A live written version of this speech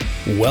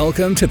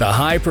Welcome to the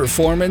High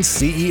Performance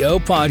CEO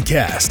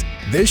Podcast.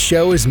 This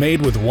show is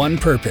made with one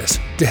purpose: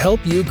 to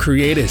help you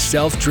create a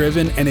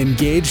self-driven and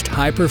engaged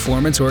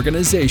high-performance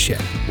organization,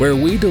 where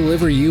we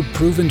deliver you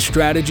proven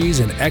strategies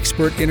and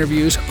expert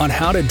interviews on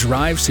how to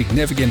drive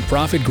significant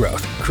profit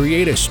growth,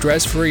 create a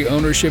stress-free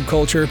ownership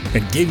culture,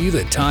 and give you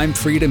the time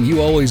freedom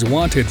you always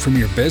wanted from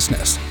your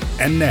business.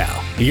 And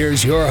now,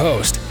 here's your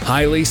host,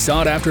 highly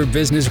sought-after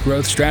business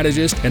growth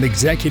strategist and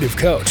executive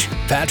coach,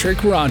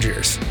 Patrick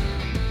Rogers.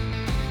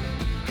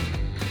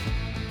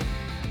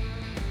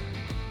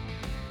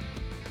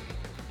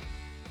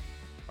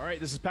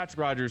 This is Patrick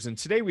Rogers, and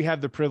today we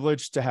have the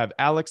privilege to have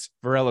Alex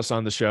Varelis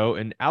on the show.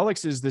 And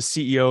Alex is the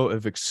CEO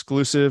of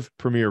Exclusive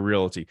Premier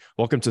Realty.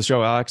 Welcome to the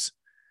show, Alex.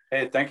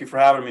 Hey, thank you for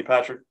having me,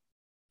 Patrick.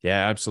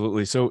 Yeah,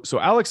 absolutely. So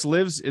Alex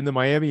lives in the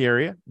Miami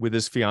area with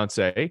his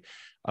fiance.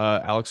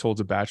 Alex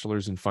holds a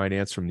bachelor's in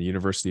finance from the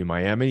University of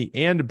Miami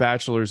and a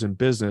bachelor's in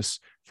business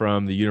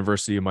from the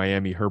University of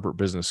Miami Herbert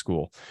Business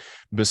School.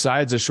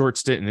 Besides a short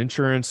stint in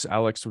insurance,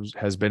 Alex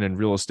has been in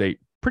real estate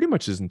pretty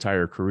much his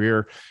entire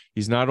career.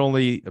 He's not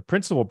only a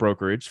principal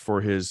brokerage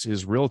for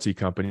his realty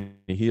company,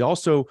 he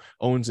also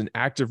owns an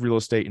active real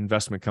estate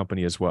investment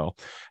company as well.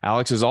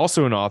 Alex is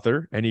also an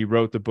author, and he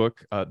wrote the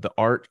book, The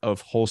Art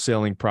of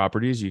Wholesaling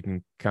Properties. You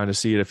can kind of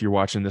see it if you're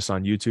watching this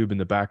on YouTube in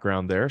the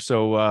background there.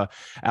 So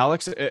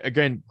Alex,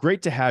 again,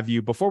 great to have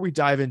you. Before we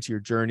dive into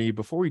your journey,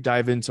 before we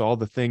dive into all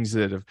the things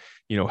that have,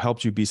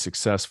 helped you be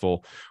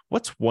successful,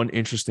 what's one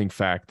interesting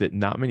fact that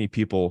not many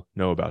people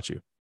know about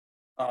you?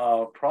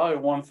 Probably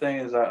one thing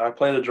is I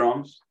play the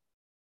drums.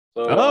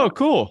 So,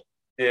 cool.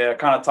 Yeah, I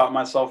kind of taught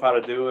myself how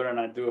to do it, and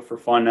I do it for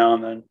fun now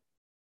and then.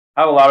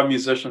 I have a lot of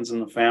musicians in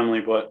the family,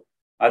 but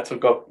I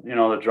took up,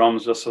 the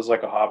drums just as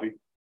like a hobby,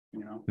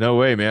 No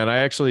way, man.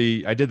 I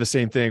did the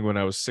same thing when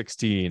I was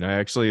 16. I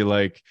actually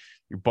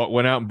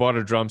went out and bought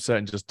a drum set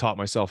and just taught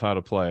myself how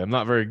to play. I'm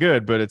not very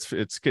good, but it's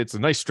a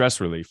nice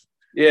stress relief.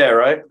 Yeah,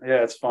 right.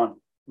 Yeah, it's fun.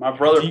 My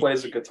brother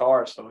plays the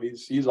guitar, so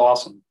he's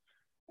awesome.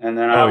 And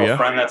then I have a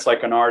friend that's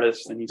like an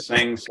artist and he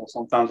sings. So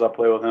sometimes I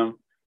play with him.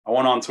 I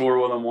went on tour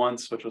with him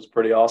once, which was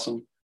pretty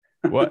awesome.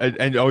 What?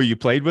 And you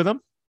played with him?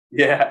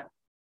 Yeah.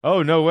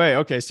 Oh, no way.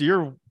 Okay. So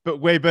you're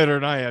way better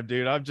than I am,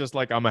 dude. I'm just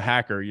I'm a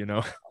hacker,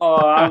 Oh,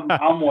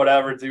 I'm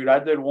whatever, dude. I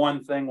did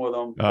one thing with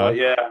him, but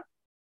yeah.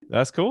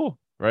 That's cool.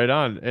 Right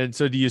on. And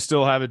so do you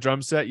still have a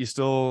drum set? You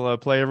still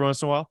play every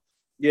once in a while?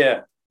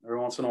 Yeah. Every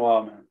once in a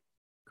while, man.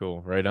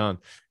 Cool. Right on.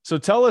 So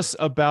tell us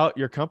about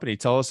your company.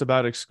 Tell us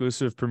about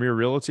Exclusive Premier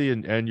Realty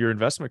and your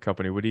investment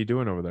company. What are you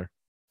doing over there?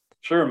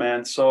 Sure,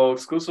 man. So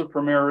Exclusive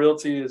Premier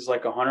Realty is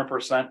like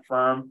 100%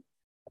 firm.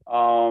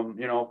 Our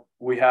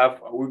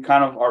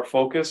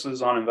focus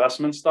is on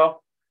investment stuff.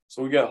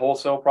 So we get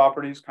wholesale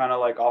properties, kind of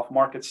like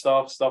off-market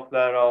stuff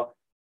that,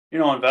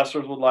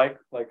 investors would like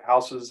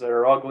houses that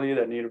are ugly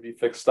that need to be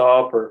fixed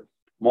up, or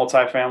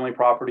multifamily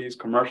properties,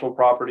 commercial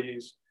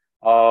properties,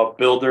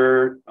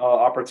 builder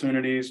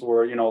opportunities,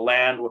 or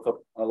land with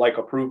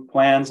approved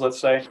plans, let's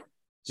say.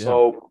 Yeah.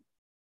 So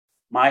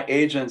my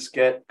agents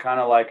get kind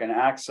of like an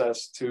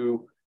access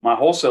to my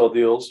wholesale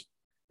deals.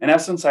 In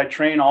essence, I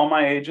train all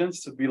my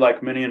agents to be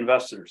like mini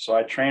investors. So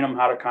I train them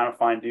how to kind of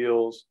find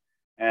deals,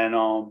 and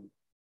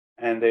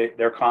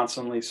they're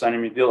constantly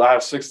sending me deals. I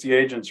have 60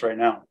 agents right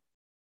now.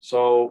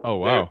 So oh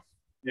wow,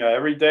 yeah,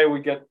 every day we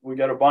get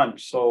a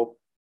bunch. So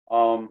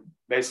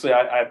basically,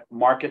 I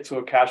market to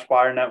a cash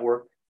buyer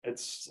network.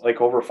 It's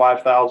like over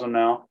 5,000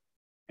 now,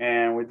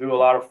 and we do a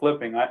lot of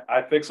flipping.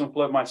 I fix and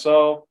flip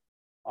myself.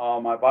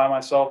 I buy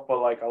myself,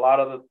 but like a lot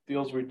of the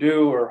deals we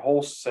do are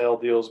wholesale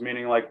deals,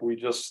 meaning like we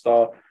just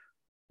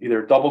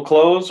either double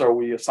close or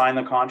we assign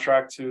the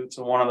contract to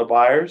one of the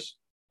buyers,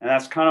 and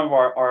that's kind of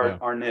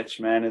our niche,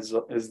 man. Is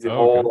the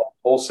whole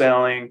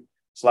wholesaling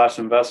 /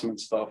 investment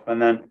stuff,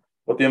 and then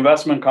with the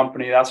investment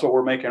company, that's what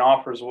we're making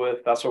offers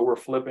with. That's what we're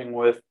flipping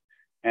with,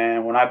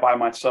 and when I buy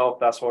myself,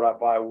 that's what I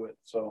buy with.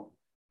 So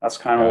that's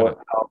kind of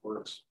how it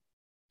works.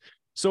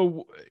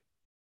 So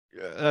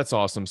that's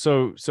awesome.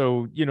 So,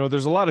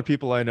 there's a lot of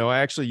people I know. I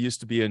actually used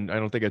to be I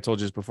don't think I told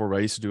you this before, but I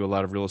used to do a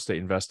lot of real estate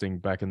investing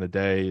back in the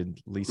day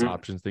and lease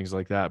options, things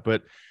like that.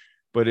 But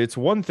it's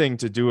one thing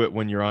to do it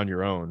when you're on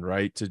your own,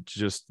 right? To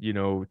just,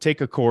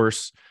 take a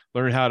course,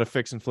 learn how to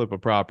fix and flip a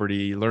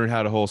property, learn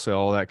how to wholesale,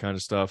 all that kind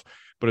of stuff.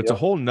 But it's a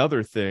whole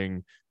nother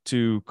thing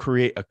to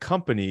create a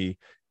company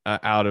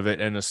out of it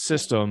and a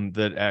system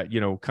that,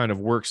 kind of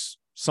works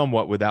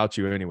somewhat without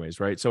you anyways,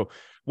 right? So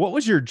what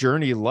was your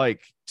journey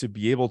like to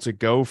be able to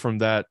go from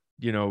that,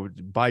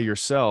 by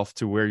yourself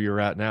to where you're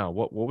at now?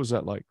 What was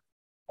that like?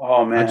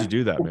 Oh man, how'd you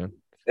do that, man?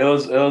 It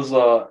was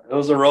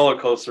a roller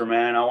coaster,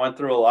 man. I went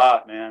through a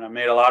lot, man. I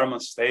made a lot of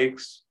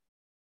mistakes.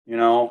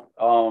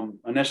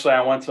 Initially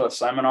I went to a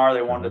seminar.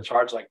 They wanted to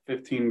charge like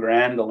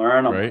 $15,000 to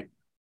learn. I'm like,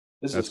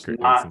 this is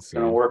not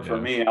going to work for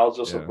me. I was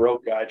just a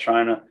broke guy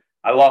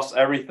I lost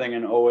everything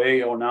in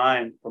 08,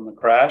 09 from the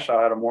crash.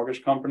 I had a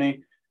mortgage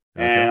company.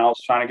 And I was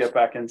trying to get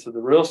back into the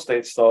real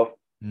estate stuff.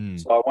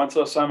 So I went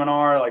to a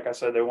seminar. Like I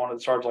said, they wanted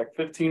to charge like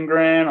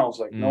 $15,000. I was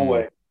like, no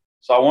way.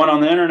 So I went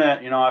on the internet,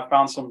 I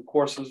found some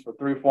courses for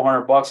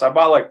 $300-400. I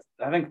bought like,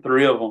 I think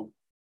 3 of them.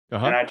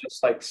 And I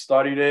just like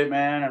studied it,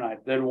 man. And I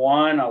did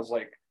one. I was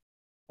like,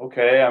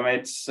 okay, I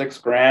made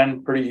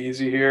 $6,000 pretty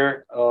easy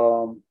here.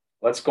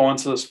 Let's go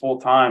into this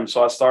full time.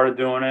 So I started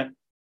doing it,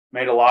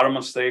 made a lot of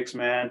mistakes,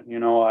 man.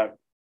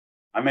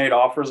 I made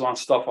offers on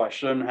stuff I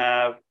shouldn't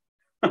have.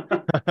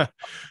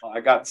 I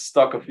got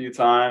stuck a few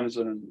times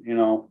and,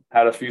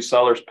 had a few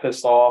sellers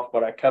pissed off,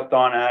 but I kept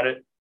on at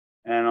it,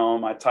 and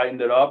I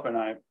tightened it up, and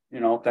I,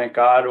 thank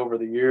God over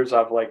the years,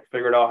 I've like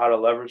figured out how to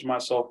leverage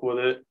myself with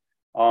it,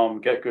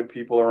 get good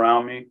people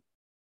around me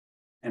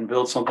and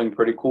build something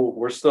pretty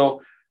cool.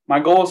 My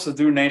goal is to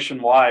do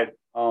nationwide,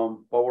 but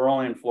we're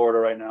only in Florida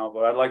right now,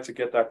 but I'd like to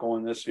get that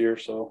going this year.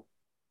 So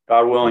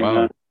God willing, wow.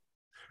 man.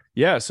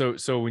 Yeah.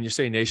 So when you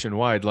say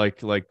nationwide, like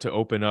to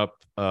open up,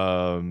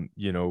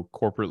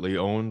 corporately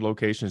owned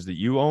locations that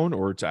you own,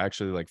 or to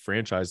actually like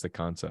franchise the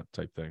concept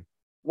type thing?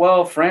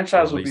 Well,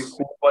 franchise would be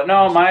cool, but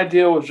no, my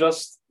idea was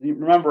just,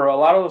 remember, a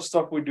lot of the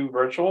stuff we do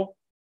virtual,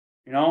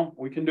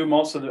 we can do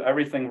most of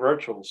everything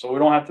virtual. So we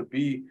don't have to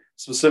be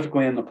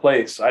specifically in the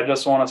place. I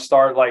just want to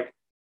start, like,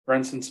 for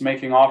instance,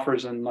 making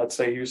offers in, let's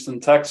say, Houston,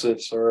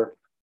 Texas, or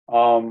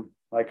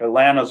like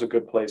Atlanta's a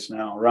good place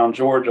now, around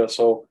Georgia.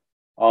 So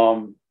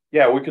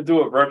yeah, we could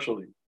do it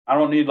virtually. I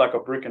don't need like a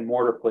brick and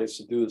mortar place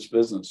to do this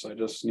business. I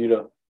just need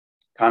to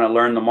kind of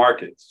learn the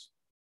markets.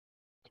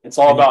 It's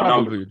all about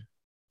numbers.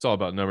 It's all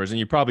about numbers. And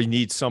you probably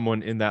need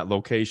someone in that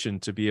location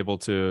to be able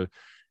to,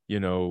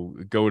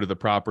 go to the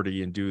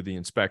property and do the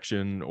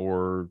inspection,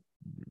 or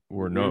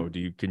no?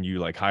 Can you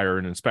like hire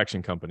an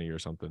inspection company or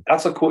something?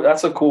 That's a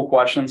cool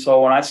question.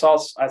 So when I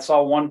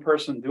saw one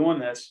person doing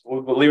this,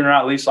 believe it or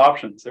not, Lease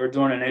Options, they were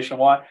doing it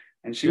nationwide.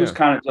 And she was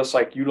kind of just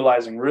like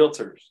utilizing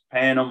realtors,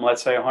 paying them,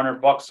 let's say,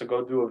 $100 to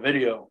go do a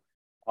video,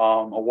 a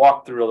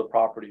walkthrough of the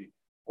property.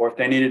 Or if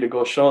they needed to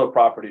go show the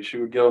property, she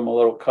would give them a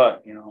little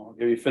cut,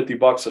 give you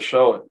 $50 to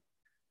show it.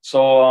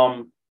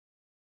 So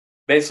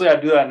basically I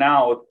do that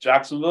now with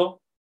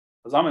Jacksonville,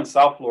 because I'm in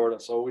South Florida.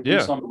 So we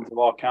do something in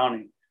Duval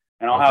County.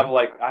 And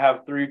I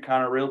have 3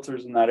 kind of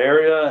realtors in that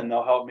area, and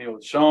they'll help me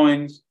with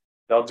showings.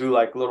 They'll do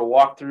like little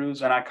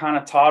walkthroughs. And I kind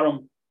of taught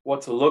them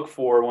what to look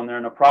for when they're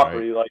in a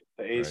property, like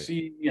the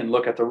AC, and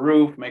look at the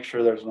roof, make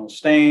sure there's no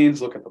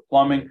stains, look at the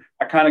plumbing.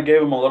 I kind of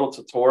gave them a little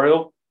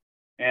tutorial.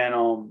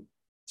 And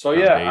so,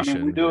 yeah, I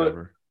mean, we do it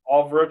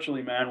all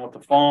virtually, man, with the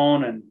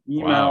phone and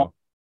email.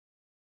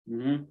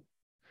 Wow.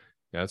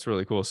 Yeah, that's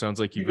really cool. Sounds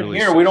like you really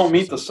here. We don't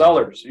meet the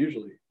sellers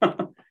usually.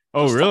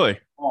 Oh, really?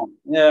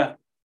 Yeah.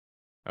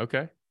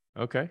 Okay,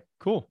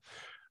 cool.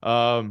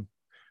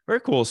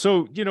 Very cool.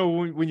 So,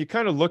 when you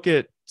kind of look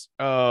at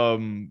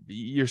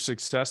your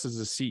success as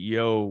a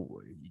CEO,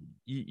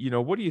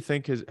 what do you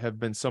think have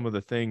been some of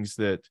the things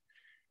that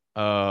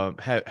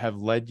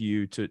have led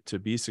you to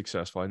be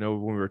successful? I know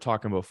when we were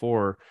talking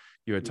before,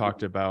 you had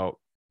talked about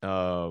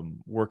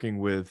working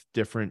with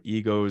different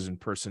egos and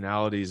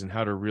personalities, and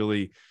how to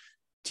really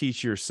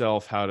teach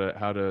yourself how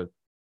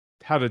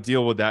to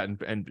deal with that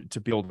and to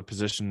be able to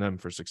position them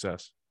for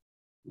success.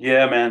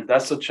 Yeah, man,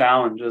 that's the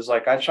challenge. Is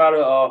like I try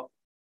to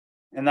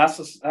and that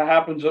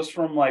happens just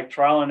from like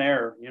trial and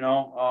error,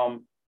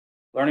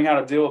 learning how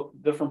to deal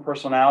with different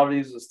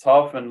personalities is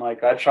tough. And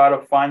like, I try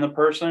to find the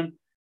person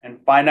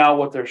and find out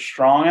what they're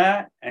strong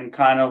at, and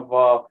kind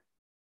of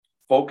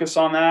focus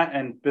on that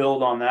and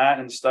build on that,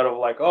 instead of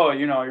like, oh,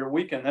 you're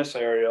weak in this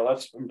area,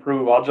 let's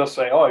improve. I'll just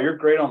say, oh, you're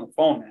great on the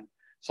phone, man.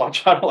 So I'll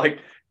try to like,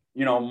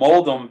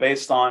 mold them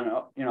based on,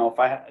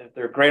 if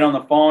they're great on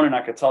the phone and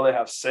I could tell they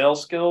have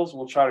sales skills,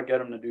 we'll try to get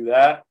them to do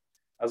that,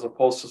 as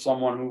opposed to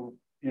someone who,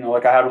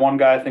 like I had one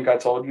guy, I think I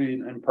told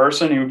you, in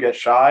person, he would get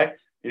shy.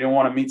 He didn't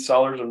want to meet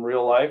sellers in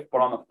real life,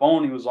 but on the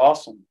phone, he was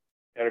awesome.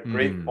 He had a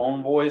great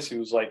phone voice. He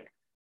was like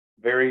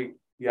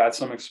he had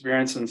some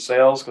experience in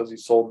sales because he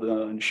sold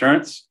the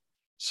insurance.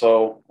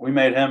 So we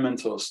made him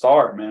into a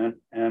star, man.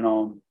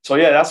 And so,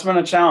 yeah, that's been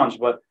a challenge.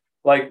 But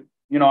like,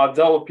 I've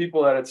dealt with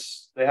people that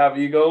they have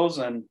egos,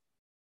 and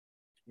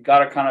you got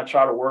to kind of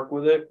try to work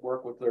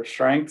with their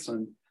strengths.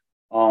 And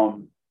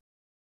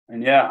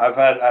yeah,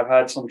 I've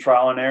had some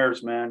trial and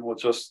errors, man, with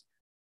just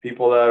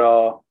people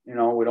that,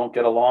 we don't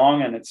get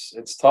along, and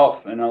it's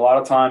tough. And a lot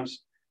of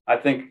times I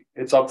think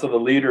it's up to the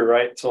leader,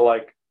 right, to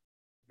like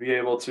be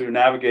able to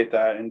navigate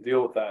that and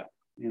deal with that,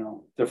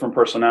 different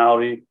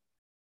personality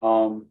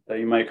that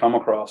you might come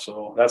across.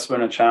 So that's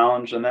been a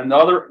challenge. And then the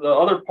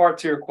other part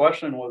to your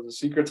question was the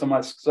secret to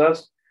my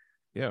success.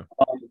 Yeah.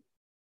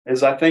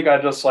 Is I think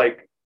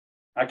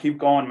I keep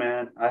going,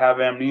 man. I have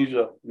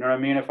amnesia. You know what I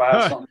mean? If I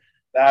have something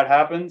bad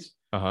happens,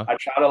 I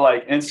try to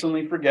like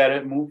instantly forget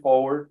it, move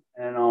forward.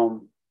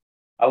 And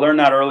I learned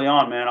that early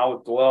on, man. I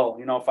would dwell.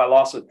 If I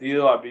lost a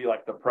deal, I'd be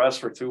like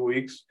depressed for 2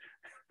 weeks.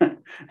 And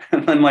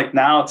then like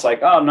now it's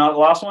like, oh, no, the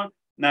last one,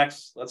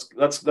 next.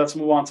 Let's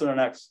move on to the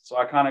next. So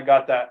I kind of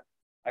got that,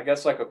 I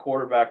guess, like a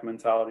quarterback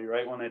mentality,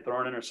 right? When they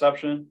throw an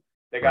interception,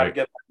 they got to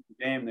get back in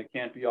the game. They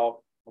can't be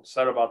all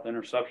upset about the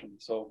interception.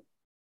 So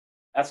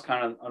that's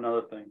kind of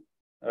another thing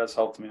that has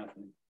helped me, I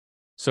think.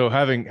 So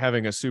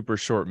having a super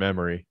short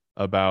memory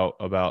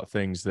about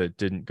things that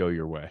didn't go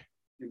your way.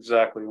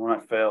 Exactly. When I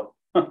fail.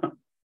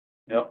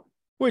 Yep.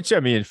 Which, I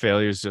mean,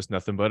 failure is just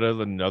nothing but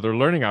another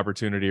learning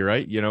opportunity,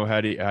 right? You know,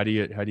 how do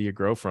you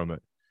grow from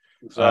it?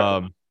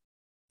 Exactly.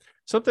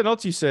 Something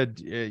else you said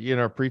in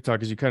our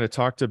pre-talk is you kind of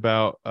talked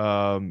about,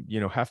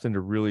 having to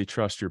really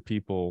trust your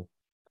people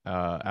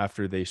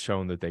after they've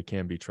shown that they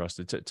can be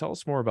trusted. Tell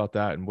us more about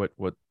that and what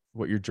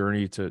your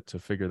journey to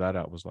figure that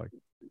out was like.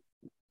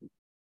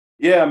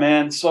 Yeah,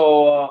 man.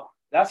 So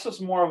that's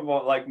just more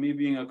of like me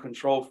being a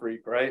control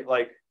freak, right?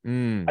 Like,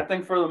 I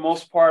think for the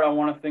most part, I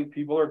want to think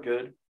people are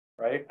good,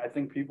 right? I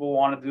think people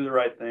want to do the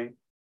right thing,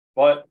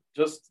 but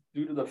just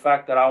due to the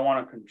fact that I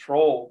want to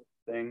control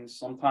things,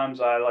 sometimes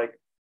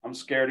I'm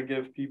scared to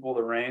give people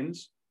the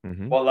reins.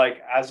 Mm-hmm. But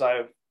like as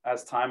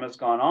time has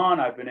gone on,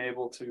 I've been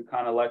able to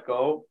kind of let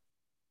go,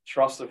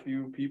 trust a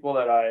few people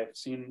that I've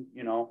seen,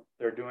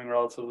 they're doing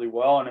relatively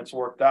well, and it's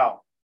worked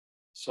out.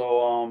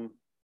 So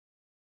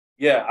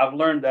yeah, I've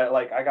learned that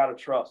like I gotta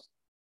trust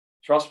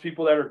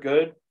people that are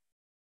good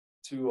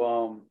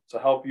to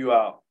help you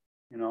out,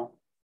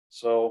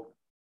 So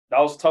that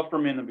was tough for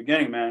me in the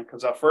beginning, man,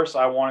 because at first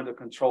I wanted to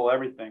control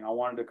everything. I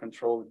wanted to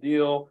control the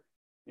deal.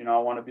 I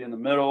want to be in the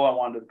middle. I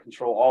wanted to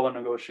control all the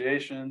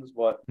negotiations,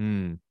 but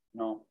now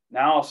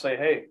I'll say,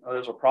 hey,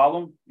 there's a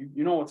problem.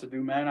 You know what to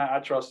do, man. I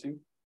trust you,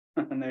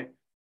 and it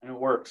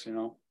works.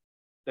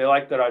 They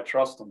like that I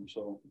trust them.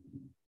 So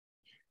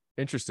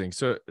interesting.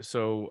 So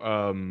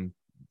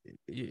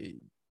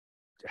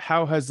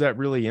how has that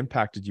really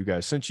impacted you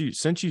guys since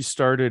you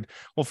started?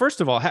 Well,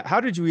 first of all, how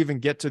did you even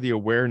get to the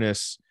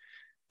awareness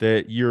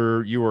that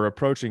you were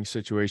approaching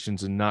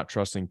situations and not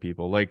trusting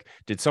people? Like,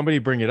 did somebody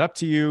bring it up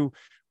to you?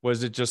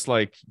 Was it just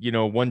like,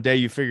 one day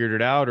you figured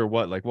it out, or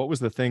what? Like, what was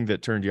the thing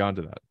that turned you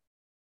onto that?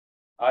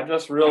 I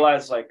just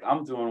realized like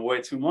I'm doing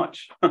way too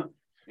much. Okay.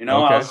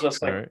 I was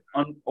just like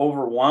right.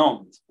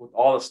 overwhelmed with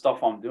all the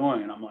stuff I'm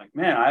doing. And I'm like,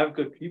 man, I have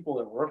good people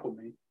that work with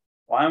me.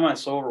 Why am I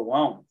so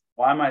overwhelmed?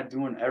 Why am I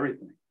doing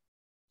everything?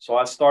 So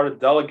I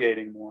started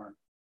delegating more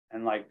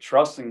and like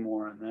trusting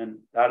more. And then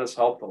that has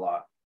helped a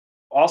lot.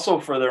 Also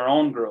for their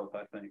own growth,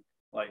 I think.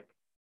 Like,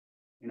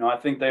 I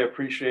think they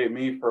appreciate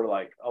me for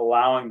like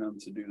allowing them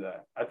to do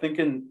that. I think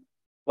in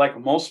like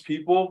most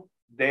people,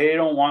 they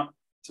don't want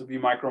to be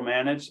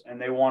micromanaged and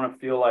they want to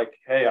feel like,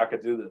 hey, I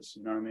could do this.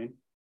 You know what I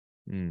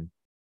mean?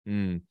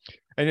 And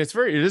it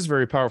is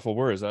very powerful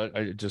words.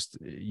 I just,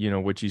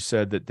 what you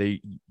said that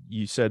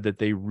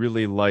they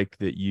really like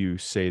that you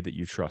say that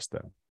you trust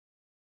them.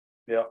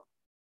 Yeah.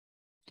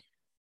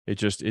 It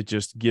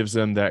just gives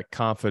them that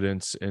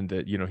confidence and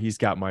that, he's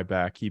got my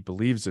back. He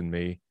believes in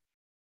me.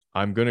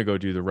 I'm going to go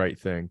do the right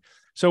thing.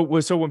 So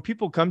when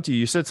people come to you,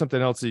 you said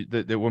something else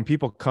that when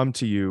people come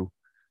to you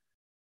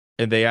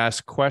and they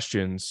ask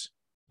questions,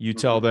 you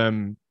tell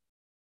them,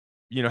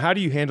 how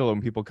do you handle it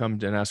when people come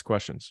and ask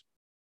questions?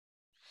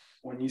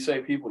 When you say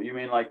people, you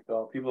mean like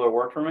people that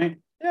work for me?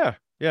 Yeah.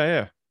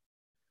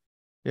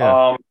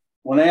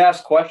 When they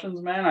ask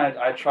questions, man,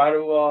 I try to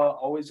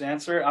always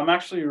answer. I'm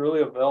actually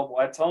really available.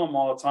 I tell them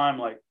all the time,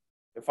 like,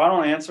 if I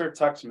don't answer,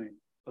 text me.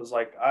 Because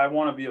like I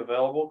want to be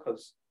available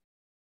because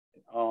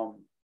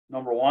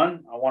number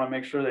one, I want to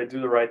make sure they do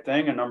the right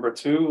thing. And number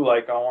two,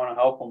 like I want to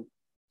help them.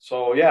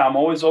 So yeah, I'm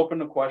always open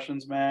to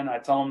questions, man. I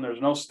tell them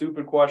there's no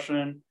stupid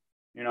question,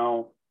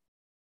 and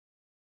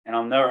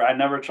I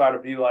never try to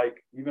be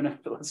like, even if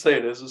let's say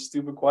it is a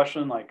stupid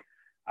question, like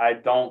I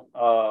don't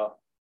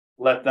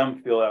let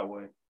them feel that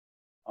way.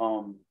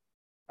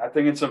 I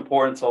think it's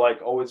important to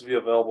like always be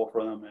available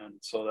for them, man,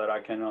 so that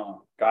I can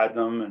guide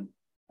them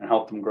and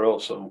help them grow.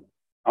 So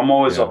I'm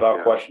always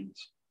about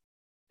questions.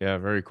 Yeah,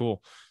 very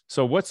cool.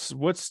 So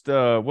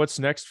what's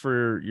next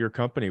for your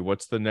company?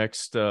 What's the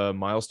next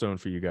milestone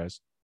for you guys?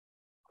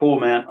 Cool,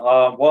 man.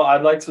 Well,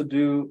 I'd like to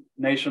do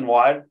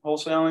nationwide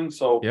wholesaling.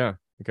 So yeah,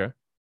 okay.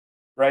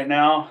 Right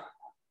now,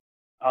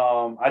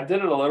 I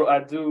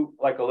do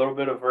like a little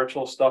bit of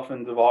virtual stuff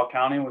in Duval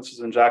County, which is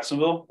in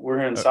Jacksonville. We're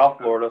here in South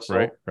Florida.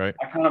 So right.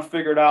 I kind of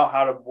figured out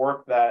how to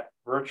work that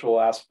virtual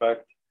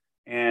aspect.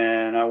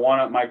 And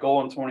my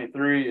goal in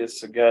 23 is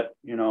to get,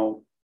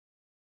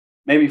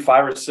 maybe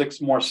 5 or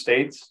 6 more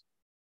states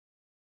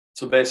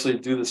to basically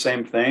do the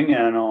same thing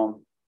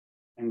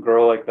and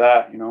grow like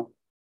that,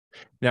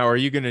 Now, are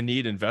you going to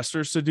need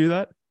investors to do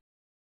that?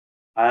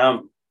 I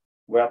am.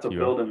 We have to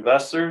build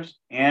investors,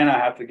 and I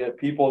have to get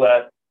people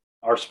that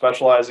are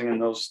specializing in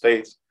those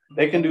states.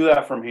 They can do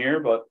that from here,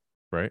 but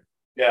right.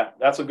 Yeah,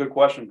 that's a good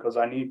question because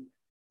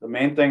the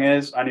main thing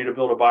is I need to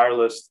build a buyer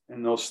list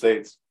in those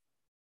states.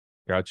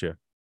 Gotcha.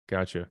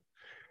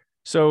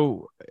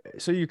 So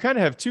you kind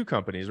of have two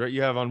companies, right?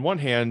 You have on one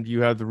hand,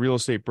 you have the real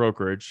estate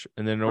brokerage,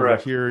 and then over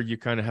Correct. here, you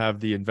kind of have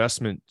the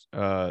investment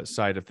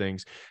side of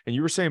things. And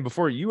you were saying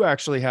before, you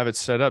actually have it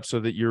set up so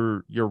that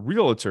your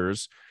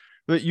realtors,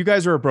 that you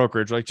guys are a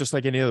brokerage, like just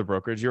like any other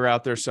brokerage, you're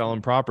out there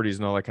selling properties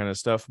and all that kind of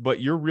stuff. But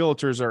your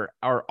realtors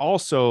are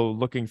also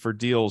looking for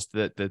deals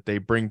that they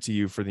bring to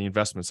you for the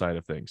investment side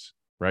of things,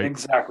 right?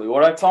 Exactly.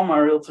 What I tell my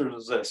realtors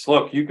is this: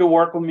 look, you could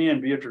work with me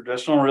and be a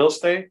traditional real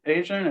estate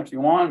agent if you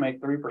want and make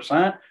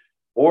 3%.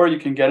 or you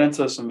can get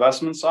into this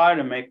investment side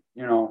and make,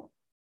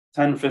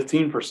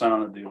 10-15%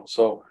 on the deal.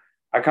 So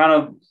I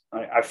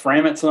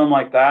frame it to them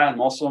like that. And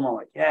most of them are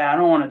like, yeah, I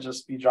don't want to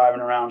just be driving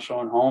around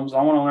showing homes.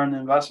 I want to learn the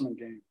investment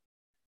game.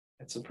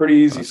 It's a pretty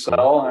easy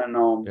sell.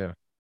 Cool.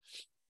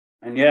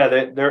 And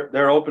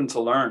they're open to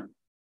learn.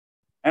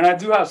 And I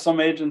do have some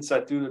agents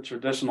that do the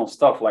traditional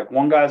stuff. Like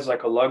one guy's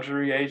like a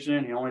luxury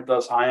agent. He only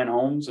does high-end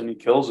homes and he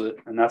kills it.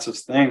 And that's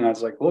his thing. I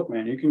was like, look,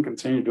 man, you can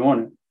continue doing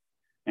it.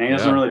 And he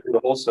doesn't really do the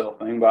wholesale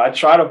thing. But I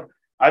try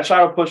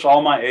to push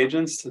all my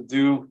agents to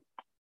do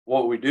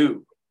what we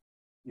do,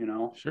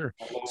 Sure.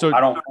 So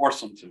I don't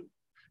force them to.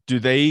 Do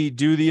they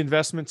do the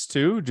investments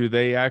too? Do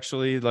they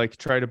actually like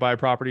try to buy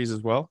properties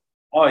as well?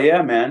 Oh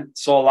yeah, man.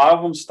 So a lot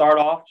of them start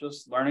off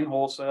just learning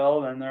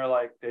wholesale. Then they're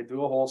like, they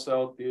do a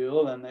wholesale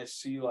deal. Then they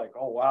see like,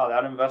 oh wow,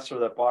 that investor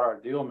that bought our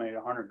deal made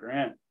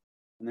 $100,000,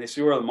 and they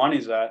see where the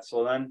money's at.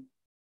 So then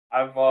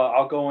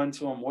I'll go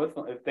into them with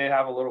them if they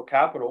have a little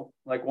capital.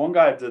 Like one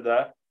guy did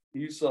that. He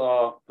used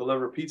to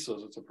deliver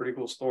pizzas. It's a pretty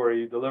cool story.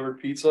 He delivered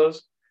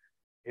pizzas.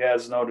 He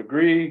has no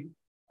degree.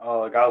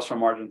 The guy was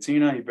from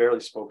Argentina. He barely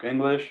spoke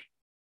English.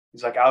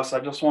 He's like, Alex, I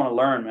just want to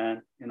learn,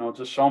 man.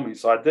 Just show me.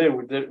 So I did.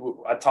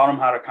 I taught him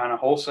how to kind of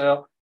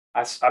wholesale.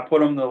 I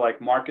put him to like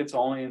markets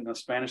only in the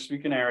Spanish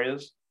speaking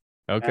areas.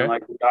 Okay. And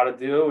like we got a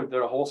deal. We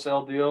did a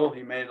wholesale deal.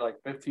 He made like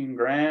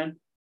 $15,000.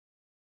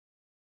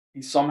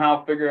 He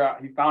somehow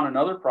he found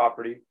another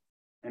property,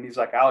 and he's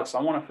like, Alex,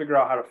 I want to figure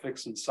out how to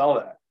fix and sell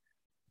that.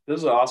 This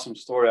is an awesome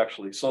story,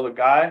 actually. So the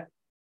guy,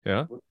 with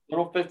a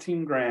little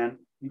 $15,000,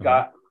 he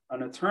got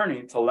an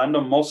attorney to lend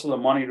him most of the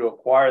money to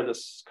acquire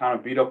this kind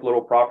of beat up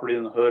little property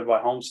in the hood by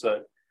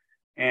Homestead.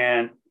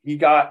 And he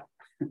got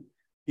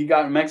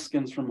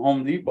Mexicans from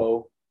Home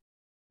Depot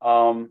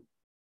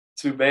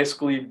to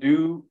basically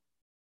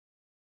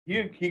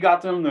he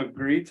got them to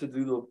agree to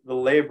do the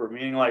labor,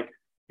 meaning like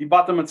he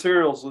bought the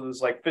materials with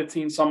his like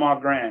 15 some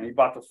odd grand. He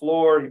bought the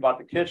floor, he bought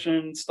the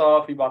kitchen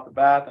stuff, he bought the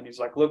bath, and he's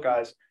like, look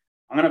guys,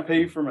 I'm going to pay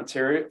you for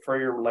material for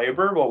your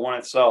labor, but when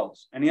it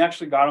sells. And he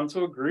actually got them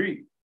to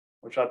agree,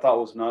 which I thought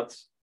was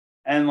nuts.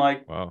 And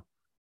like, wow,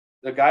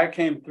 the guy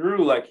came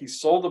through, like he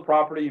sold the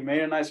property, he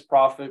made a nice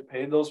profit,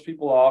 paid those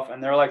people off,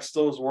 and they're like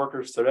still his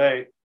workers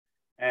today.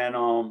 And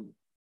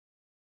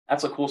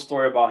that's a cool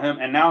story about him.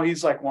 And now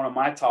he's like one of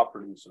my top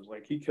producers.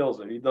 Like he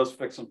kills it. He does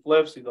fix and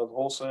flips. He does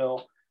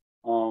wholesale.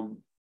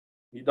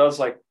 He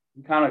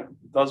kind of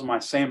does my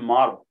same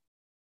model.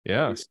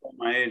 Yeah. He's still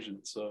my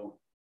agent. So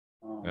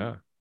yeah,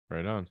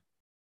 right on.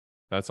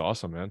 That's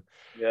awesome, man.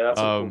 Yeah, that's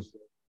a cool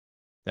story.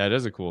 That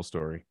is a cool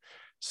story.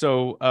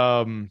 So,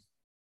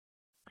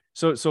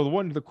 so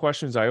one of the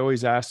questions I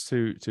always ask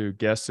to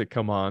guests that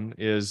come on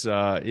is,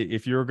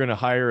 if you're going to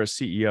hire a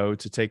CEO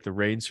to take the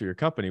reins for your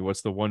company,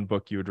 what's the one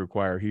book you would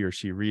require he or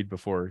she read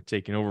before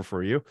taking over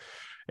for you?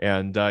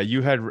 And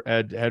you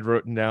had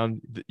written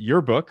down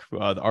your book,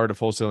 The Art of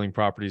Wholesaling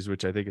Properties,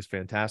 which I think is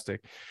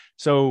fantastic.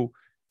 So,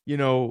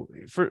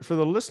 for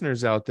the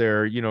listeners out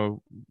there,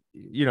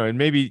 and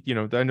maybe,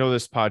 I know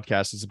this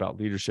podcast is about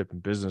leadership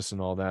and business and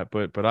all that,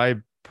 but I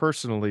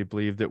personally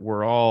believe that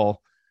we're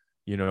all,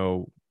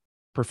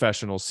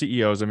 professional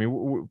CEOs. I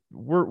mean,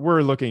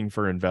 we're looking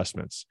for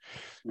investments.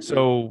 Mm-hmm.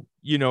 So,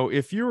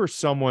 if you were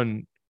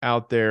someone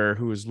out there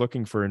who is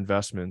looking for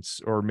investments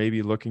or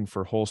maybe looking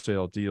for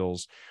wholesale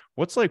deals,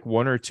 what's like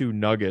one or two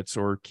nuggets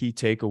or key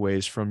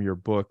takeaways from your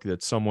book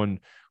that someone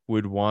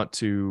would want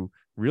to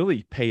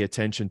really pay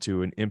attention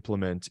to and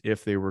implement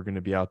if they were going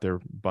to be out there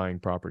buying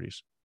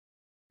properties?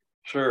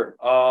 Sure.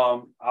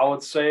 I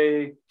would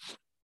say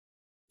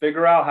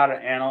figure out how to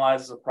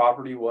analyze the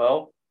property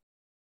well.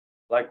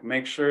 Like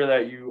make sure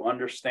that you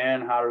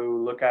understand how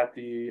to look at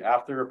the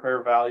after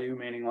repair value,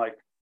 meaning like,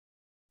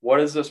 what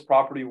is this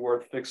property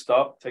worth fixed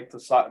up? Take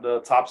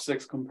the top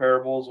 6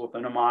 comparables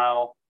within a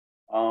mile.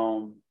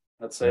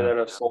 Let's say that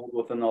have sold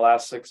within the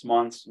last 6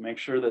 months. Make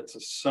sure that it's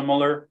a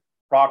similar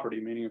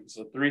property, meaning if it's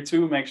a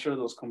 3.2, make sure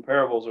those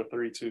comparables are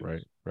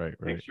 3.2. Right.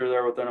 Make sure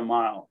they're within a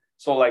mile.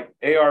 So like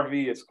ARV,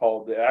 it's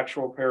called the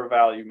actual repair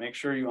value. Make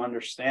sure you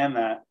understand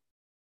that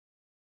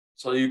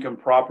so you can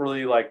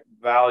properly like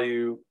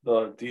value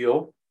the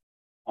deal.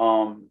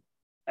 And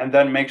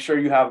then make sure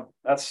you have,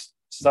 that's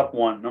step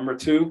 1. Number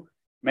 2,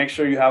 make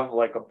sure you have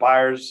like a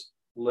buyer's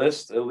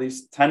list, at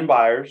least 10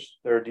 buyers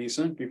that are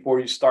decent before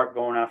you start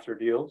going after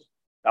deals.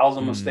 That was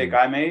a mistake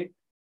I made,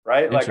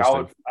 right? Like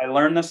I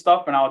learned this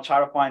stuff and I would try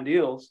to find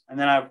deals, and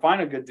then I'd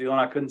find a good deal and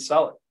I couldn't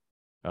sell it.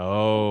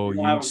 Oh,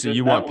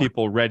 you want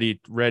people ready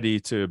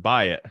to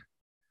buy it.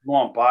 You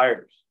want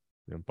buyers.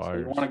 Buyers. So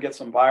you want to get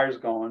some buyers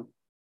going.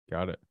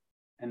 Got it.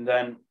 And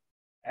then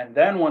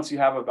once you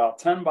have about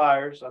 10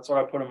 buyers, that's what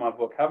I put in my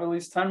book, have at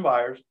least 10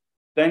 buyers,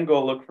 then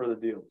go look for the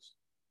deals.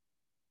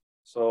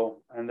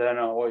 So, and then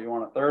what, you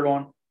want a third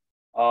one?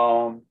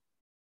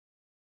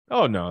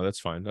 Oh no, that's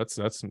fine. That's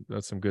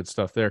some good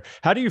stuff there.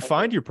 How do you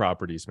find your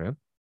properties, man?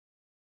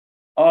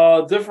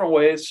 Different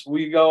ways.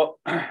 We go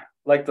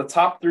like the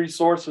top 3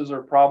 sources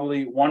are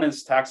probably, one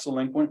is tax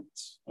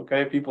delinquents.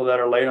 Okay. People that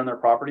are late on their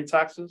property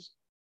taxes.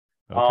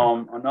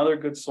 Okay. Another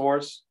good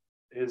source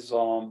is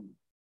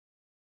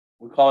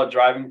we call it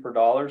driving for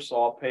dollars.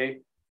 So I'll pay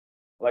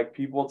like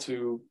people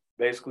to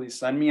basically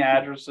send me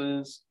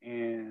addresses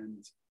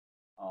and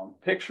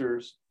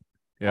pictures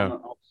on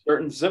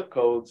certain zip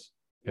codes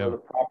where the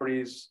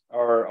properties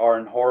are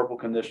in horrible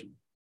condition.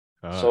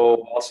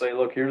 So I'll say,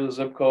 look, here's a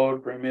zip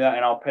code, bring me that,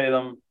 and I'll pay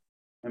them.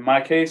 In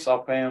my case,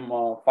 I'll pay them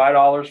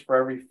 $5 for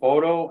every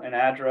photo and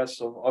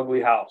address of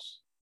ugly house.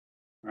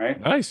 Right.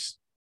 Nice.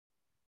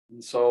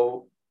 And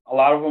so a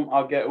lot of them,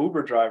 I'll get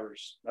Uber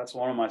drivers. That's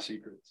one of my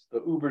secrets.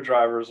 The Uber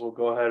drivers will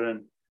go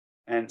ahead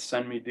and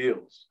send me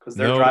deals because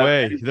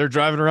they're They're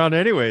driving around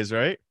anyways,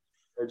 right?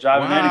 They're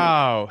driving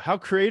Wow. How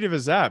creative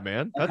is that,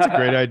 man? That's a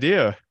great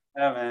idea.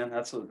 Yeah, man.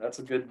 That's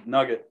a good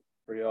nugget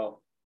for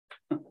y'all.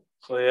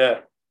 So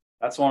yeah,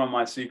 that's one of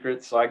my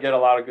secrets. So I get a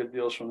lot of good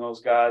deals from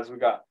those guys. We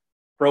got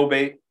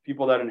probate,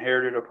 people that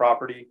inherited a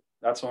property.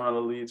 That's one of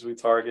the leads we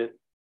target.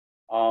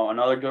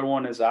 Another good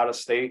one is out of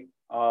state,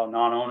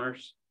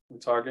 non-owners. We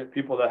target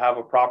people that have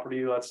a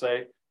property, let's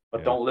say,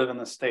 but don't live in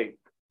the state.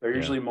 They're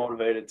usually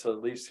motivated to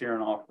at least hear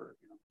an offer.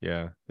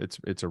 Yeah,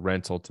 it's a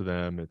rental to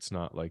them. It's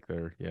not like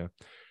they're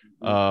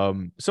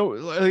So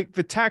like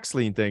the tax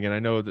lien thing, and I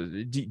know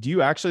that, do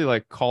you actually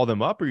like call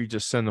them up, or you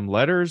just send them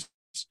letters?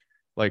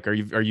 Like, are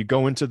you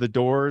going to the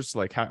doors?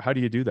 Like, how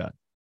do you do that?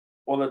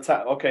 Well,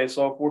 okay,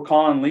 so if we're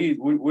calling leads,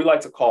 we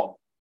like to call.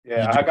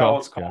 Yeah, I got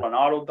what's called an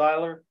auto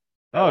dialer.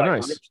 Oh,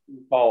 nice.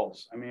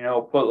 Calls. I mean,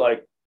 it'll put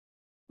like,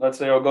 let's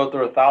say it'll go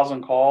through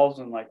 1,000 calls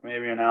in like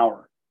maybe an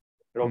hour.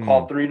 It'll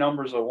call 3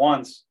 numbers at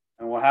once.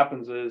 And what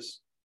happens is,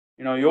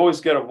 you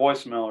always get a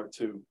voicemail or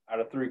 2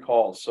 out of 3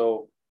 calls.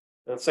 So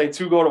let's say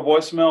 2 go to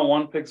voicemail,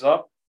 1 picks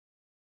up.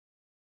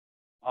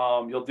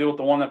 You'll deal with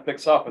the one that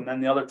picks up, and then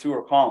the other 2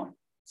 are calling.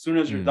 As soon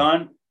as you're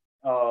done,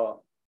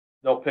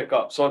 they'll pick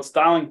up. So it's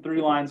dialing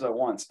 3 lines at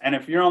once. And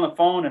if you're on the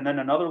phone and then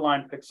another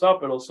line picks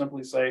up, it'll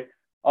simply say,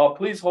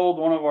 please hold,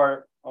 one of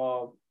our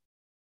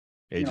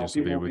agents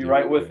people will be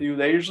right with you.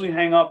 They usually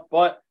hang up,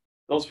 but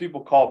those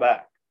people call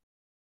back.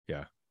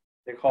 Yeah.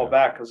 They call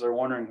back because they're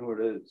wondering who it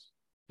is.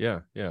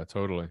 Yeah. Yeah,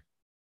 totally.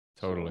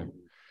 Oh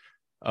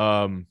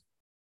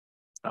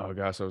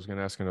gosh, I was going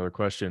to ask another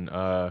question.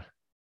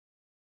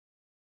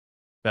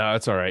 No,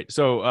 that's all right.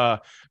 So,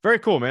 very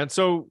cool, man.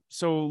 So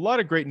a lot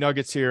of great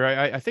nuggets here.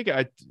 I think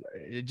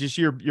just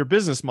your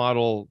business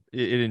model,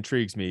 it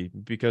intrigues me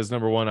because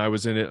number one, I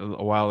was in it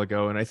a while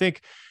ago. And I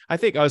think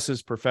us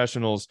as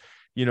professionals,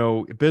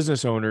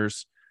 business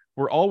owners,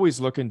 we're always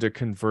looking to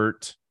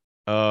convert,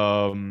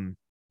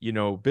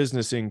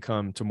 business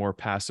income to more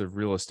passive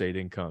real estate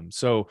income.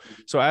 So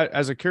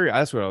as a curious,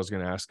 that's what I was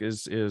going to ask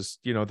is, there's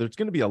going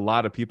to be a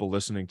lot of people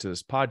listening to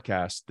this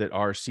podcast that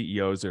are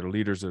CEOs, that are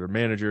leaders, that are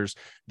managers,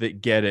 that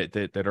get it,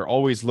 that are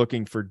always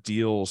looking for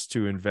deals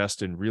to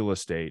invest in real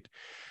estate.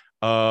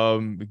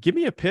 Give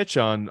me a pitch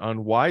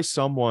on why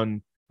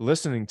someone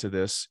listening to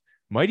this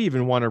might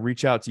even want to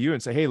reach out to you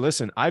and say, hey,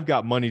 listen, I've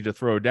got money to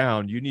throw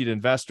down. You need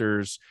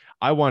investors.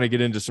 I want to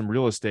get into some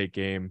real estate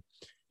game.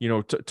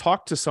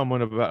 Talk to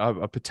someone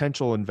about a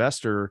potential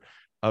investor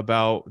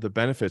about the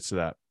benefits of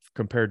that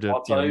compared to.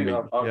 I'll tell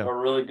you a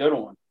really good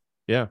one.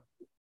 Yeah.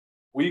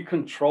 We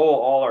control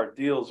all our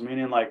deals,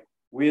 meaning like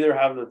we either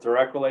have the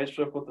direct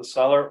relationship with the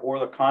seller or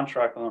the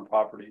contract on the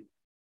property.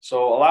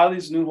 So a lot of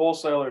these new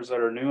wholesalers that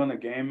are new in the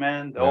game,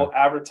 man, they'll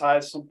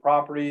advertise some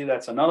property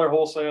that's another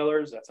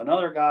wholesaler's, that's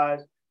another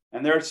guy's,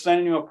 and they're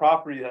sending you a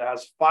property that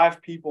has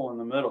 5 people in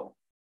the middle.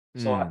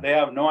 So they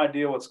have no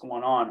idea what's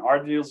going on.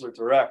 Our deals are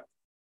direct.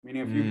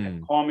 Meaning, if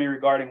you call me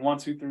regarding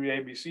 123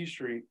 ABC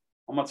Street,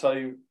 I'm gonna tell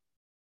you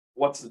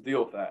what's the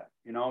deal with that.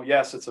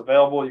 Yes, it's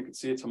available. You can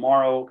see it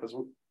tomorrow because,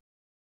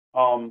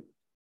 and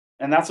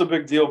that's a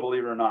big deal,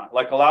 believe it or not.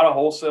 Like a lot of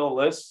wholesale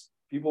lists,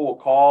 people will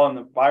call and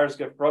the buyers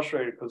get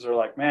frustrated because they're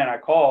like, "Man, I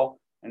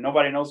call and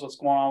nobody knows what's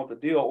going on with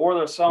the deal," or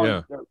they're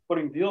selling, they're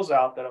putting deals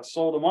out that have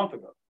sold a month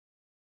ago,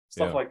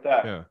 stuff like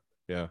that.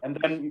 Yeah. And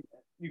then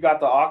you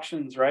got the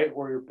auctions, right,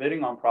 where you're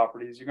bidding on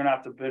properties. You're gonna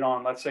have to bid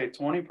on, let's say,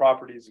 20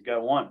 properties to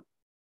get one.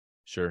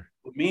 Sure.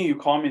 With me, you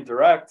call me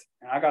direct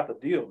and I got the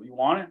deal. You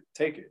want it?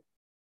 Take it.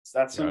 It's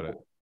that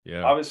simple.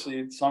 Yeah.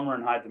 Obviously, some are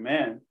in high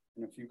demand.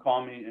 And if you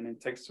call me and it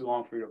takes too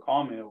long for you to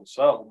call me, it will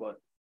sell. But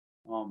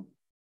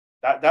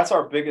that's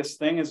our biggest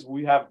thing is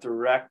we have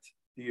direct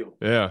deal.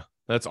 Yeah.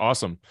 That's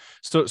awesome.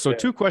 So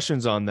 2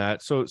 questions on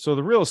that. So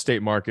the real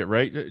estate market,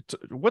 right?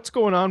 What's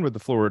going on with the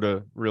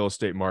Florida real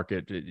estate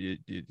market?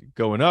 It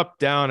going up,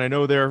 down? I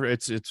know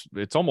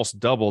it's almost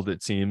doubled,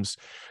 it seems,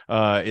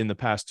 in the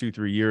past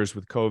 2-3 years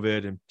with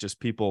COVID and just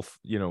people,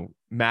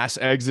 mass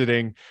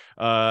exiting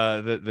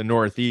the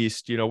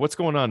Northeast. What's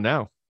going on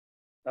now?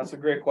 That's a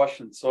great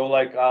question. So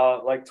like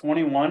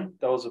 21,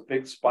 that was a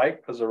big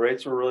spike because the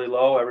rates were really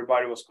low.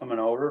 Everybody was coming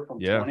over from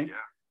 20. Yeah.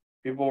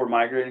 People were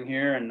migrating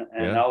here and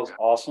that was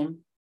awesome.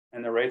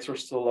 And the rates were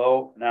still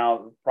low. Now,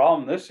 the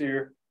problem this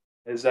year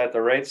is that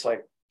the rates,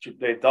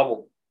 they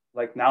doubled.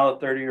 Like now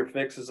the 30-year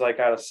fix is like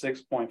at a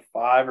 6.5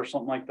 or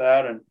something like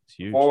that. And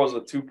before was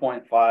a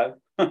 2.5.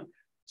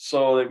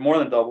 So they've more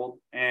than doubled.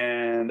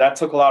 And that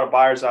took a lot of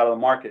buyers out of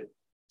the market.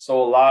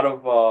 So a lot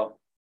of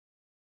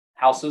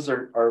houses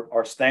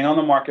are staying on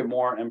the market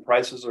more and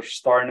prices are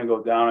starting to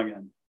go down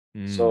again.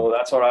 So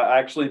that's what I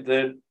actually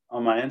did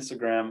on my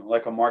Instagram,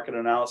 like a market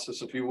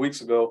analysis a few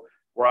weeks ago,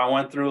 where I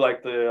went through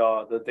like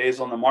the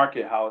days on the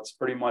market, how it's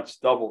pretty much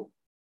doubled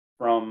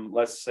from,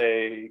 let's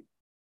say,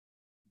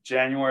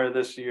 January of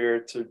this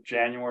year to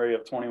January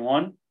of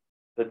 21.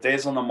 The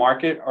days on the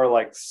market are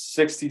like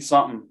 60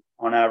 something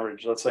on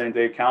average, let's say in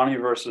Dade County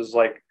versus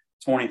like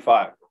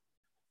 25.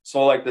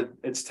 So like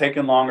it's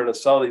taken longer to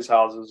sell these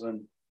houses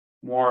and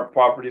more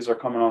properties are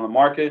coming on the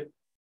market.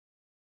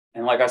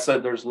 And like I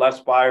said, there's less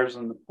buyers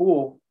in the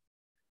pool.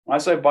 When I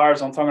say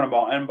buyers, I'm talking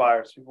about end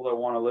buyers, people that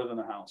want to live in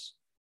the house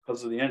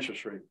because of the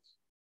interest rates.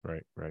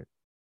 Right.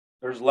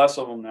 There's less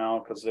of them now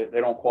because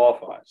they don't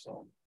qualify.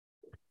 So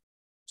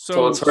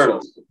it's hurt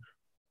us.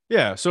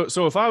 Yeah.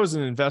 So if I was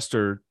an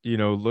investor,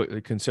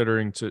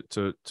 considering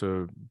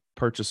to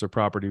purchase a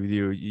property with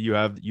you, you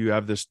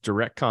have this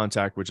direct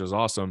contact, which is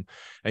awesome,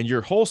 and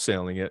you're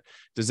wholesaling it.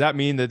 Does that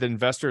mean that the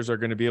investors are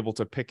going to be able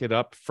to pick it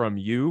up from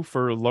you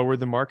for lower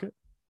than market?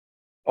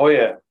 Oh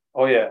yeah.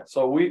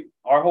 So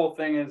our whole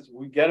thing is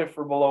we get it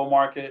for below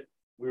market,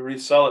 we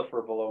resell it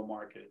for below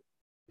market.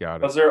 Got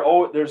it. Because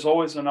there's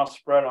always enough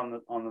spread on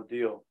the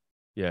deal.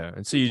 Yeah,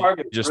 and so you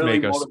just really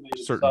make us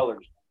certain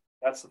sellers.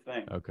 That's the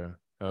thing. Okay.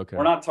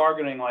 We're not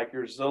targeting like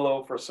your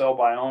Zillow for sale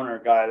by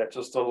owner guy that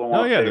just doesn't want.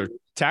 Oh yeah, they're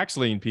tax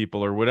lien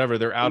people or whatever.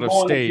 They're out of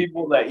state.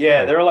 People that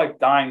they're like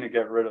dying to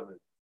get rid of it.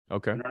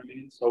 Okay. You know what I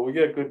mean? So we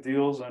get good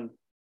deals, and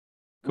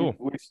cool.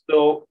 We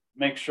still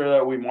make sure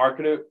that we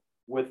market it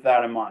with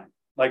that in mind,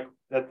 like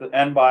that the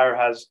end buyer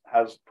has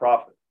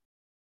profit.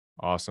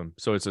 Awesome.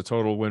 So it's a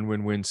total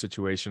win-win-win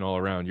situation all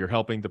around. You're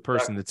helping the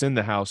person that's in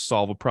the house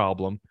solve a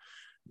problem.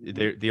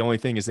 The only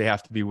thing is they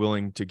have to be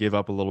willing to give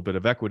up a little bit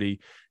of equity.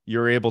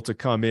 You're able to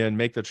come in,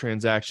 make the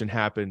transaction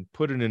happen,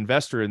 put an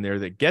investor in there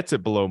that gets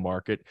it below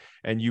market,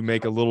 and you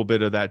make a little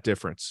bit of that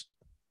difference.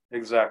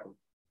 Exactly.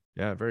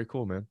 Yeah, very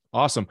cool, man.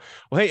 Awesome.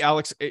 Well, hey,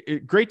 Alex,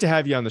 great to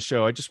have you on the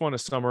show. I just want to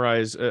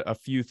summarize a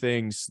few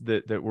things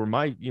that were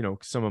my,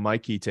 some of my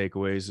key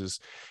takeaways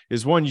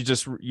is one, you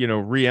just,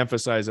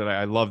 reemphasize that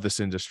I love this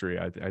industry.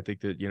 I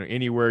think that,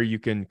 anywhere you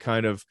can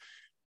kind of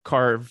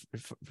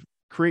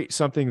create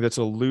something that's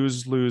a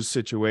lose-lose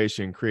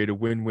situation, create a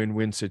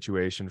win-win-win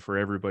situation for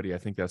everybody. I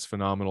think that's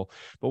phenomenal.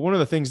 But one of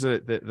the things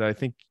that I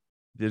think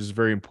is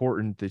very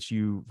important that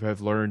you have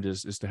learned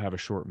is to have a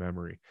short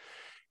memory.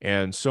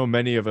 And so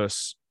many of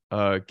us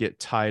get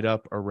tied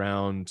up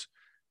around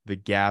the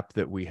gap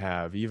that we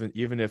have,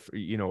 even if,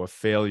 a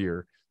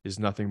failure is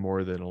nothing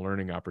more than a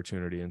learning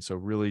opportunity. And so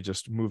really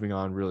just moving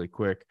on really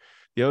quick.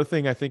 The other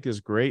thing I think is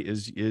great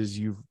is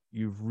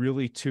you've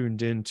really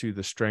tuned into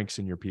the strengths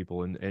in your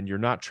people and you're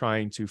not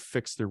trying to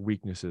fix their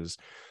weaknesses.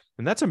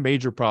 And that's a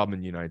major problem in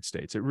the United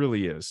States. It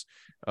really is.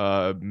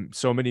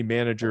 So many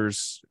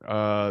managers,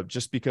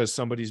 just because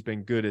somebody's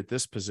been good at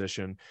this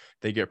position,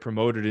 they get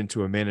promoted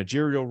into a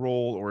managerial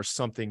role or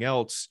something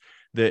else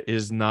that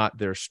is not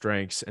their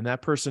strengths. And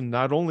that person,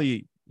 not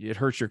only it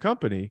hurts your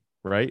company,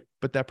 right?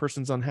 But that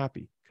person's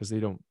unhappy because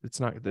it's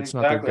not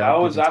their I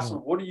always ask them,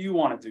 what do you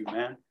want to do,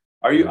 man?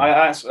 Are you, I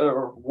ask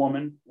a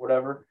woman,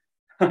 whatever,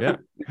 yeah.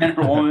 man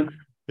or woman.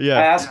 Yeah.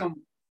 I ask them,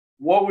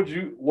 what do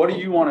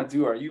you want to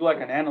do? Are you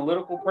like an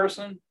analytical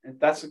person? If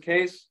that's the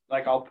case,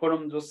 like I'll put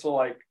them just to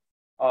like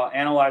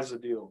analyze the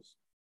deals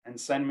and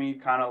send me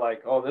kind of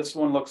like, oh, this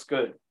one looks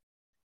good.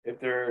 If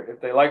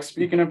they like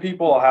speaking to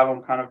people, I'll have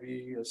them kind of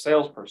be a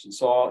salesperson.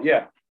 So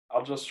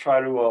I'll just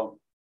try to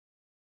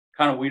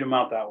kind of weed them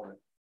out that way.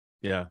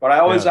 Yeah. But I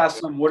always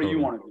ask them, what do you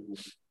want to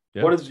do?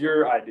 Yeah. What is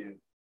your idea?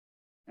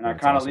 And I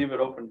kind of awesome. leave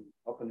it up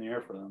in the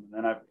air for them.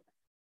 And then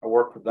I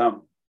work with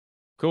them.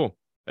 Cool.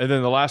 And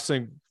then the last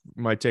thing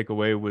my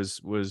takeaway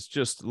was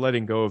just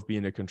letting go of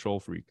being a control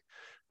freak,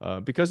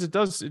 because it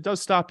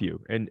does stop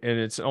you. And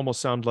it's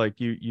almost sounds like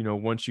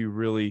once you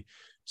really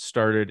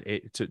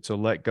started to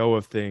let go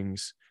of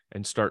things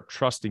and start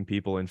trusting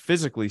people and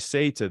physically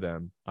say to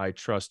them, I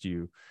trust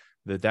you,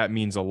 that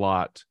means a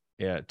lot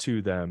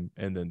to them.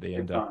 And then they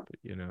end up,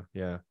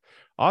 yeah.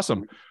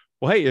 Awesome.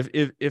 Well, hey,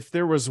 if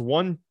there was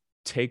one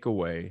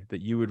takeaway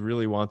that you would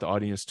really want the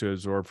audience to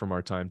absorb from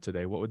our time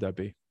today, what would that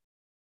be?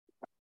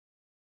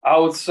 I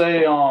would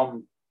say,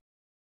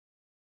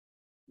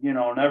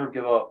 never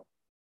give up.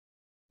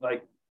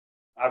 Like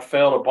I've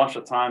failed a bunch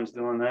of times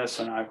doing this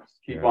and I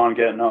keep on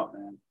getting up,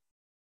 man.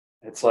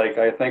 It's like,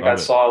 I think I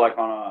saw like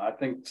I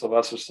think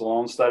Sylvester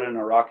Stallone said it in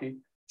a Rocky.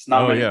 It's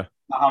not not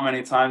how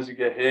many times you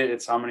get hit,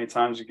 it's how many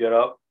times you get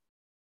up.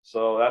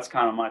 So that's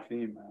kind of my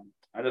theme, man.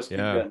 I just keep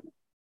getting up.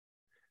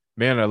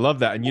 Man, I love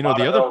that. And the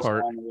other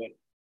part,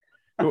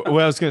 well,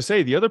 I was going to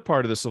say the other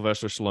part of the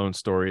Sylvester Stallone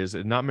story is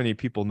that not many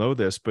people know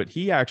this, but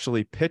he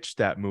actually pitched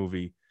that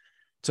movie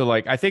to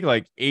I think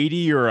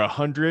 80 or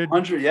 100.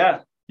 100, yeah.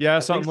 Yeah,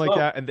 something like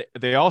that. And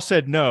they all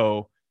said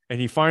no.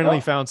 And he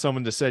finally found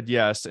someone that said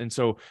yes. And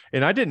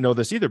I didn't know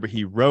this either, but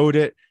he wrote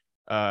it,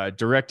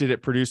 directed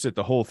it, produced it,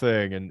 the whole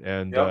thing.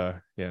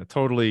 And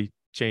totally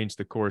changed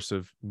the course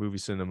of movie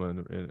cinema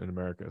in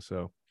America.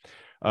 So,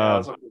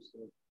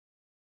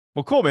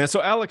 Well, cool, man.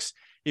 So Alex,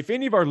 if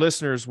any of our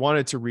listeners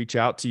wanted to reach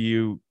out to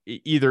you,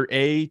 either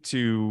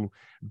to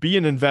be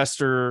an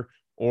investor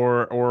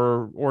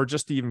or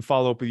just to even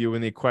follow up with you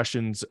with any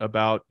questions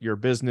about your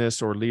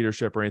business or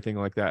leadership or anything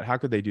like that, how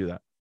could they do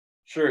that?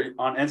 Sure.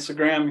 On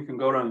Instagram, you can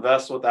go to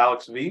Invest with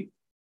Alex V.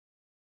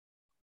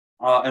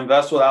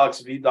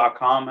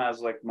 InvestWithAlexV.com has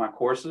like my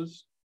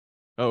courses.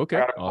 Oh, okay. I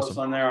got a Awesome. course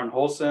on there on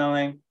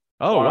wholesaling.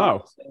 Oh,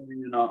 wow.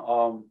 In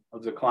a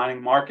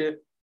declining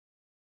market.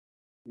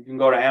 You can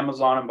go to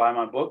Amazon and buy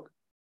my book,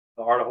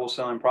 The Art of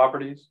Wholesaling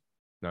Properties.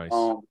 Nice.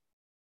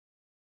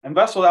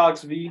 Invest with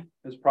Alex V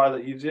is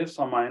probably the easiest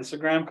on my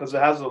Instagram because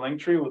it has a link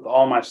tree with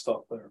all my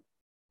stuff there.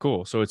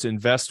 Cool. So it's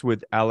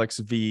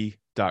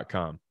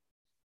investwithalexv.com.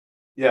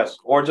 Yes,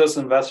 or just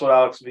Invest with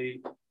Alex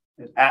V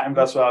at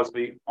Invest with Alex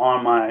V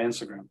on my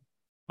Instagram.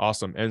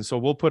 Awesome. And so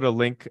we'll put a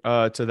link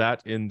to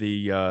that in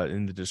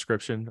the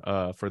description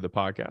for the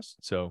podcast.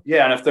 So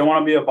yeah, and if they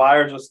want to be a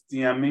buyer, just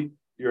DM me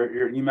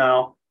your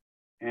email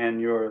and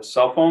your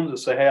cell phone.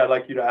 Just say, hey, I'd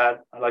like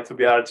to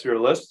be added to your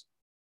list,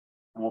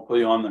 and we'll put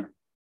you on there.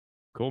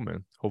 Cool,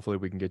 man. Hopefully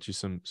we can get you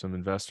some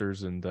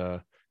investors, and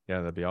yeah,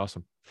 that'd be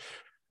awesome.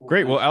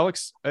 Great. Well,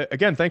 Alex,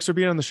 again, thanks for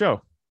being on the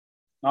show.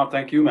 No,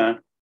 thank you, man.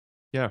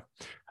 Yeah.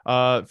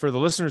 For the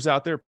listeners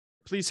out there,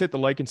 please hit the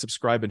like and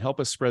subscribe and help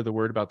us spread the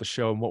word about the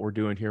show and what we're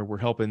doing here. We're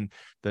helping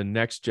the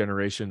next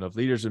generation of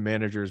leaders and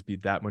managers be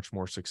that much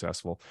more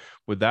successful.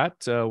 With that,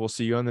 we'll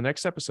see you on the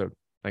next episode.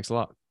 Thanks a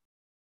lot.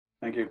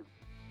 Thank you.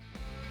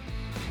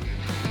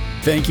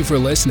 Thank you for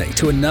listening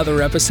to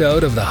another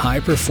episode of the High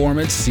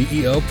Performance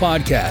CEO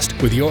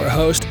Podcast with your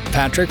host,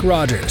 Patrick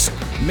Rogers.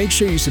 Make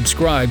sure you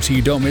subscribe so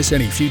you don't miss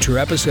any future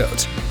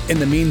episodes. In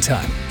the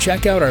meantime,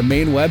 check out our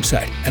main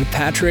website at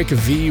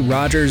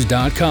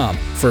patrickvrogers.com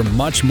for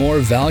much more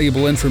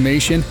valuable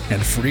information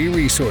and free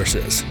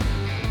resources.